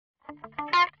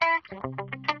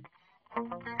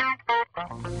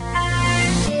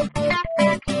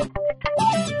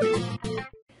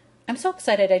I'm so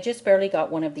excited. I just barely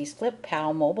got one of these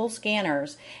FlipPal mobile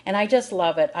scanners and I just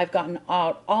love it. I've gotten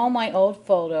out all my old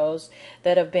photos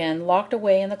that have been locked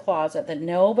away in the closet that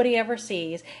nobody ever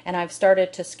sees, and I've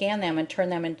started to scan them and turn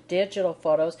them into digital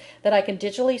photos that I can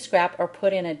digitally scrap or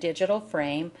put in a digital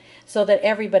frame so that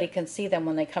everybody can see them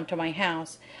when they come to my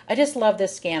house. I just love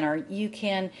this scanner. You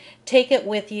can take it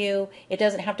with you. It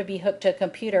doesn't have to be hooked to a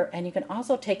computer, and you can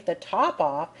also take the top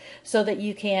off so that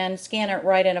you can scan it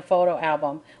right in a photo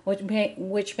album,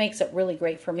 which makes it really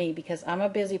great for me because I'm a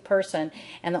busy person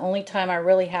and the only time I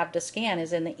really have to scan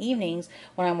is in the evenings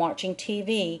when I'm watching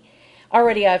TV.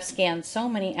 Already I've scanned so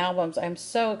many albums. I'm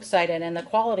so excited and the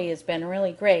quality has been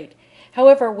really great.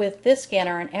 However, with this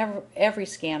scanner and every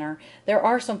scanner, there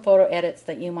are some photo edits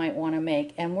that you might want to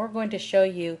make, and we're going to show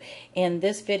you in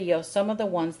this video some of the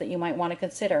ones that you might want to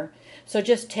consider. So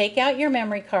just take out your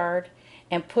memory card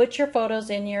and put your photos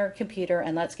in your computer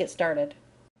and let's get started.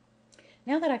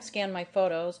 Now that I've scanned my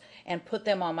photos and put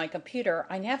them on my computer,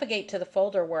 I navigate to the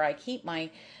folder where I keep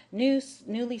my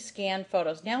newly scanned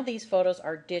photos. Now these photos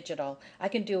are digital. I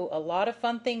can do a lot of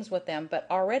fun things with them, but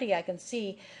already I can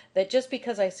see that just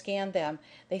because I scanned them,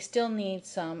 they still need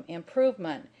some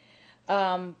improvement.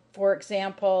 For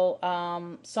example,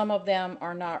 some of them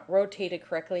are not rotated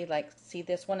correctly, like see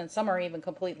this one, and some are even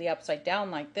completely upside down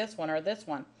like this one or this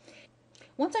one.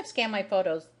 Once I've scanned my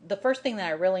photos, the first thing that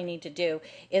I really need to do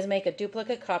is make a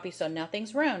duplicate copy so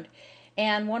nothing's ruined.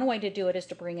 And one way to do it is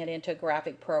to bring it into a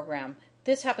graphic program.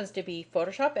 This happens to be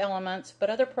Photoshop Elements, but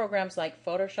other programs like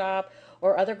Photoshop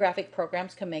or other graphic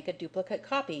programs can make a duplicate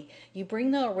copy. You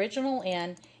bring the original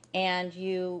in and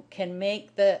you can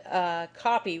make the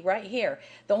copy right here.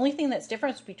 The only thing that's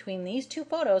different between these two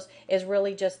photos is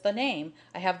really just the name.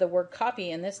 I have the word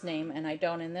copy in this name and I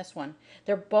don't in this one.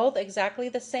 They're both exactly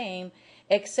the same,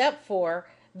 except for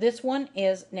this one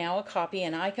is now a copy,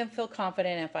 and I can feel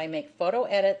confident if I make photo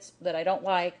edits that I don't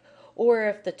like, or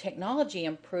if the technology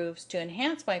improves to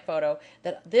enhance my photo,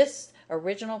 that this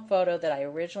original photo that I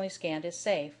originally scanned is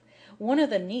safe. One of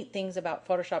the neat things about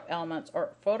Photoshop Elements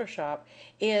or Photoshop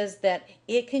is that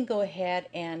it can go ahead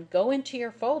and go into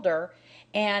your folder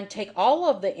and take all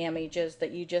of the images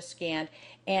that you just scanned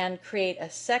and create a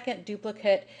second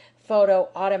duplicate photo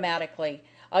automatically.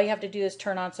 All you have to do is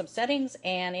turn on some settings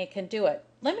and it can do it.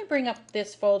 Let me bring up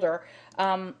this folder.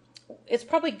 It's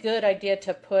probably a good idea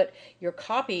to put your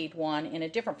copied one in a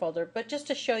different folder, but just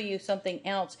to show you something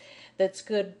else that's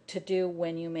good to do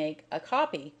when you make a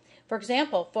copy. For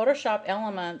example, Photoshop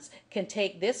Elements can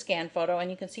take this scan photo, and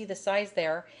you can see the size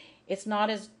there. It's not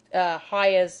as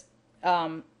high as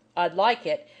I'd like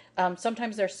it.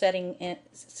 Sometimes there's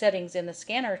settings in the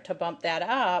scanner to bump that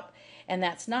up, and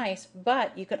that's nice,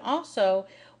 but you can also,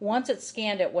 once it's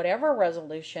scanned at whatever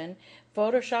resolution,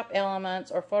 Photoshop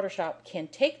Elements or Photoshop can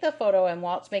take the photo, and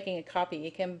while it's making a copy,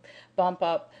 it can bump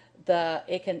up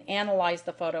it can analyze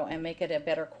the photo and make it a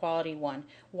better quality one.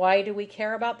 Why do we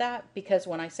care about that? Because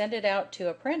when I send it out to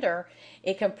a printer,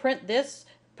 it can print this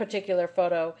particular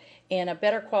photo in a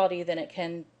better quality than it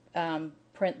can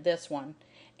print this one.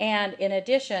 And in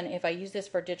addition, if I use this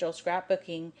for digital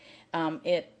scrapbooking,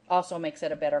 it also makes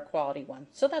it a better quality one.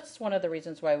 So that's one of the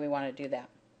reasons why we want to do that.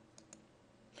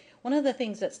 One of the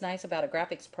things that's nice about a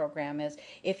graphics program is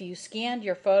if you scanned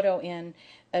your photo in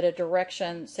at a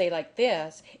direction, say like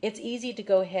this, it's easy to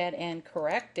go ahead and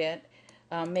correct it,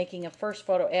 making a first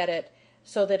photo edit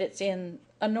so that it's in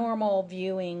a normal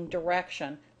viewing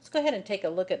direction. Let's go ahead and take a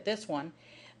look at this one.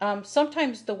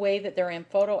 Sometimes the way that they're in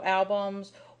photo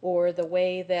albums, or the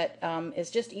way that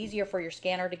is just easier for your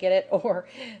scanner to get it, or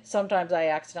sometimes I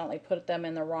accidentally put them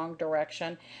in the wrong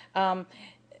direction.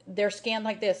 They're scanned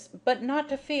like this, but not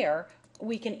to fear.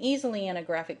 We can easily in a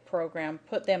graphic program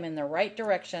put them in the right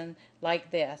direction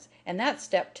like this, and that's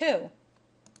step 2.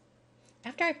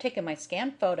 After I've taken my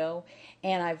scanned photo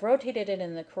and I've rotated it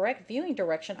in the correct viewing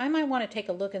direction, I might want to take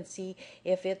a look and see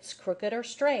if it's crooked or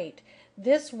straight.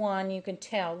 This one, you can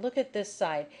tell, look at this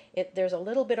side. There's a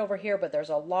little bit over here, but there's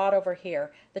a lot over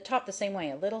here. The top the same way,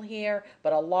 a little here,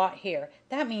 but a lot here.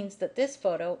 That means that this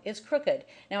photo is crooked.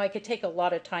 Now I could take a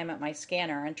lot of time at my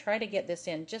scanner and try to get this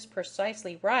in just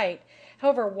precisely right.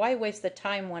 However, why waste the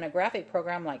time when a graphic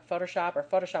program like Photoshop or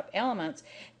Photoshop Elements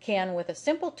can, with a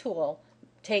simple tool,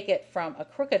 take it from a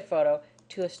crooked photo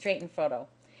to a straightened photo.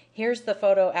 Here's the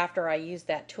photo after I use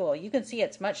that tool. You can see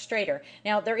it's much straighter.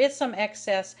 Now there is some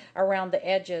excess around the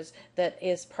edges that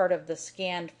is part of the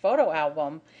scanned photo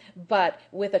album, but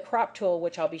with a crop tool,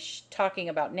 which I'll be talking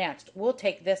about next, we'll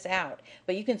take this out.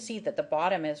 But you can see that the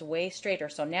bottom is way straighter.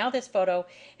 So now this photo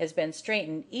has been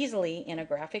straightened easily in a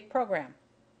graphic program.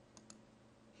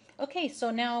 Okay,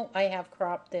 so now I have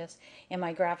cropped this in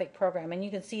my graphic program, and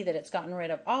you can see that it's gotten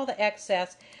rid of all the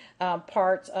excess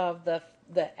parts of the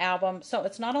album. So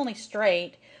it's not only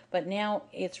straight, but now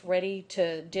it's ready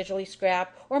to digitally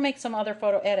scrap or make some other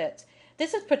photo edits.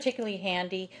 This is particularly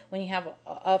handy when you have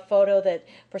a photo that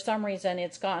for some reason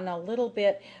it's gotten a little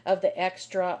bit of the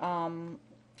extra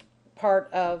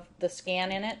part of the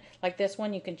scan in it. Like this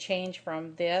one, you can change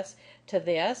from this to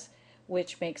this,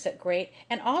 which makes it great.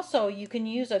 And also you can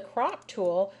use a crop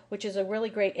tool, which is a really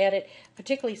great edit,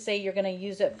 particularly say you're going to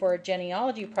use it for a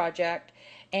genealogy project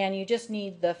and you just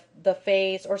need the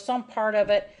face or some part of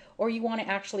it, or you want to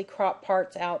actually crop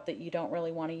parts out that you don't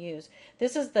really want to use.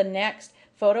 This is the next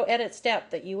photo edit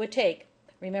step that you would take.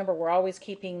 Remember, we're always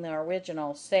keeping the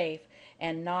original safe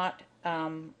and not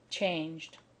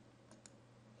changed.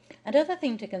 Another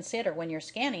thing to consider when you're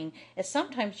scanning is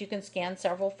sometimes you can scan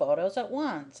several photos at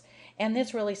once, and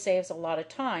this really saves a lot of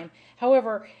time.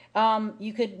 However,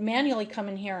 you could manually come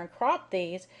in here and crop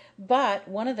these, but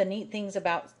one of the neat things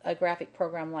about a graphic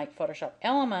program like Photoshop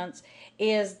Elements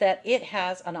is that it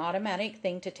has an automatic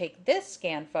thing to take this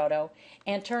scan photo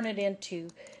and turn it into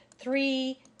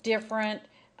 3 different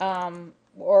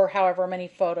or however many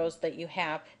photos that you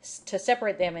have, to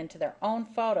separate them into their own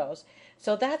photos.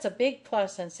 So that's a big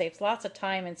plus and saves lots of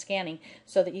time in scanning,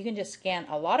 so that you can just scan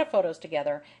a lot of photos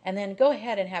together and then go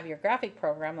ahead and have your graphic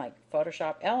program like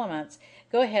Photoshop Elements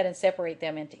go ahead and separate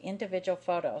them into individual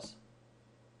photos.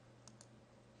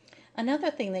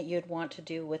 Another thing that you'd want to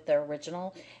do with the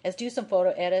original is do some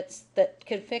photo edits that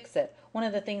could fix it. One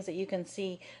of the things that you can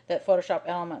see that Photoshop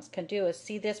Elements can do is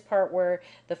see this part where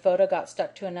the photo got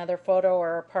stuck to another photo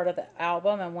or a part of the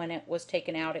album, and when it was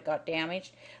taken out it got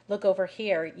damaged. Look over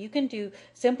here. You can do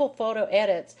simple photo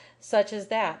edits such as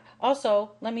that.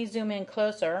 Also, let me zoom in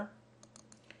closer.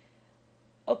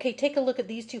 Okay, take a look at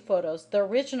these 2 photos. The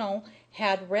original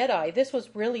had red eye. This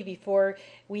was really before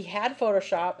we had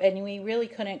Photoshop and we really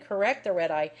couldn't correct the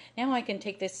red eye. Now I can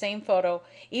take this same photo,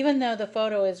 even though the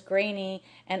photo is grainy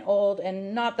and old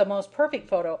and not the most perfect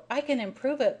photo, I can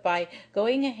improve it by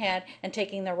going ahead and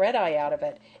taking the red eye out of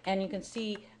it. And you can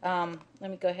see, let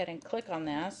me go ahead and click on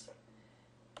this.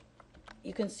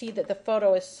 You can see that the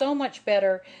photo is so much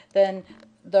better than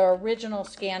the original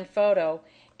scanned photo.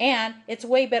 And it's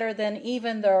way better than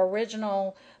even the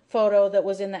original photo that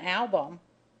was in the album.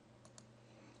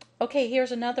 Okay,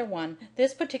 here's another one.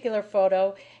 This particular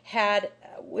photo had,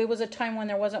 it was a time when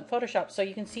there wasn't Photoshop, so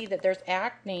you can see that there's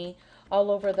acne all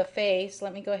over the face.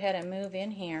 Let me go ahead and move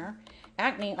in here.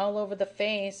 Acne all over the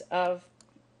face of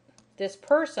this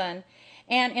person.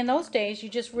 And in those days, you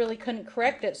just really couldn't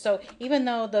correct it. So even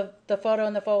though the photo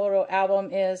in the photo album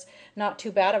is not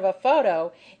too bad of a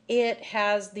photo, it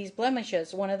has these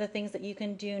blemishes. One of the things that you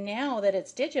can do now that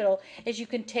it's digital is you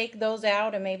can take those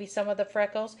out and maybe some of the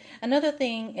freckles. Another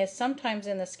thing is sometimes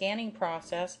in the scanning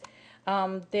process,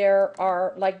 there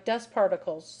are like dust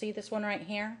particles. See this one right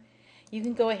here? You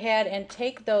can go ahead and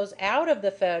take those out of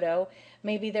the photo.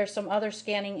 Maybe there's some other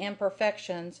scanning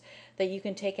imperfections that you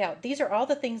can take out. These are all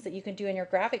the things that you can do in your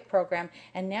graphic program,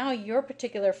 and now your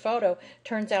particular photo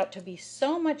turns out to be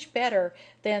so much better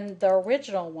than the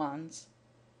original ones.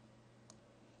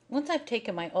 Once I've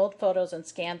taken my old photos and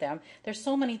scanned them, there's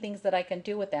so many things that I can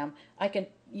do with them. I can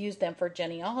use them for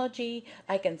genealogy,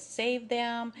 I can save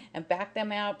them and back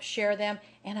them up, share them,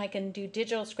 and I can do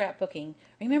digital scrapbooking.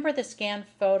 Remember the scanned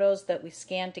photos that we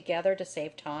scanned together to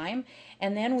save time?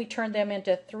 And then we turned them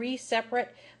into 3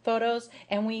 separate photos,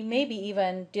 and we maybe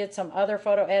even did some other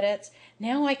photo edits.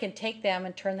 Now I can take them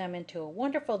and turn them into a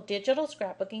wonderful digital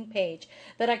scrapbooking page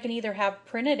that I can either have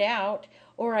printed out,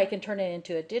 or I can turn it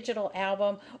into a digital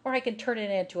album, or I can turn it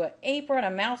into an apron,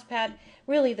 a mouse pad.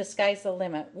 Really, the sky's the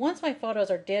limit. Once my photos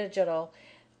are digital,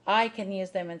 I can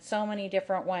use them in so many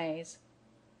different ways.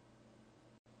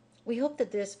 We hope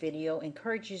that this video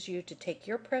encourages you to take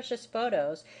your precious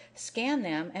photos, scan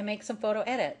them, and make some photo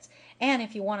edits. And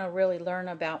if you want to really learn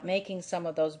about making some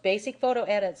of those basic photo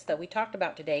edits that we talked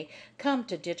about today, come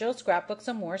to Digital Scrapbooks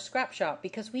and More Scrap Shop,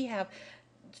 because we have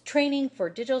training for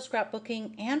digital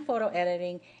scrapbooking and photo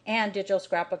editing and digital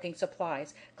scrapbooking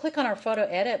supplies. Click on our photo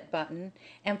edit button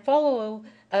and follow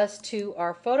us to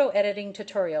our photo editing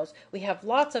tutorials. We have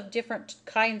lots of different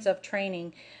kinds of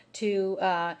training to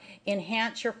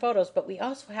enhance your photos, but we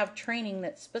also have training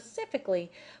that's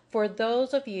specifically for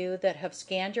those of you that have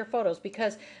scanned your photos,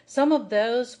 because some of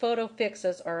those photo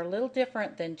fixes are a little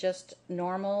different than just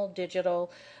normal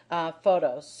digital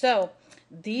photos. So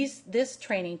this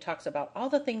training talks about all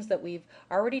the things that we've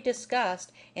already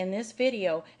discussed in this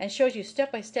video and shows you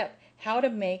step by step how to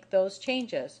make those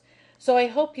changes. So I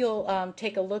hope you'll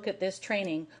take a look at this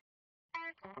training.